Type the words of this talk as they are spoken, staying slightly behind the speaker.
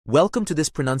Welcome to this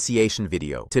pronunciation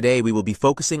video. Today we will be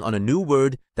focusing on a new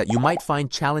word that you might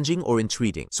find challenging or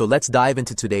intriguing. So let's dive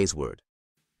into today's word.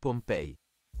 Pompei,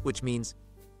 which means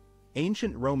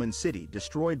ancient Roman city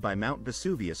destroyed by Mount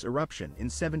Vesuvius eruption in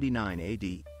 79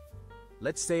 AD.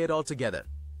 Let's say it all together.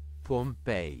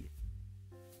 Pompei.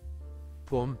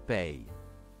 Pompei.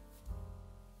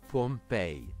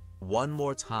 Pompei. One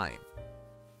more time.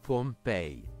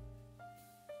 Pompei.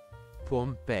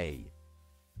 Pompei.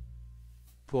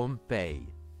 Pompei.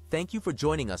 Thank you for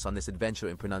joining us on this adventure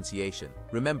in pronunciation.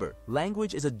 Remember,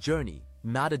 language is a journey,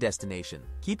 not a destination.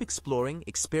 Keep exploring,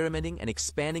 experimenting, and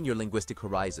expanding your linguistic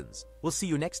horizons. We'll see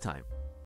you next time.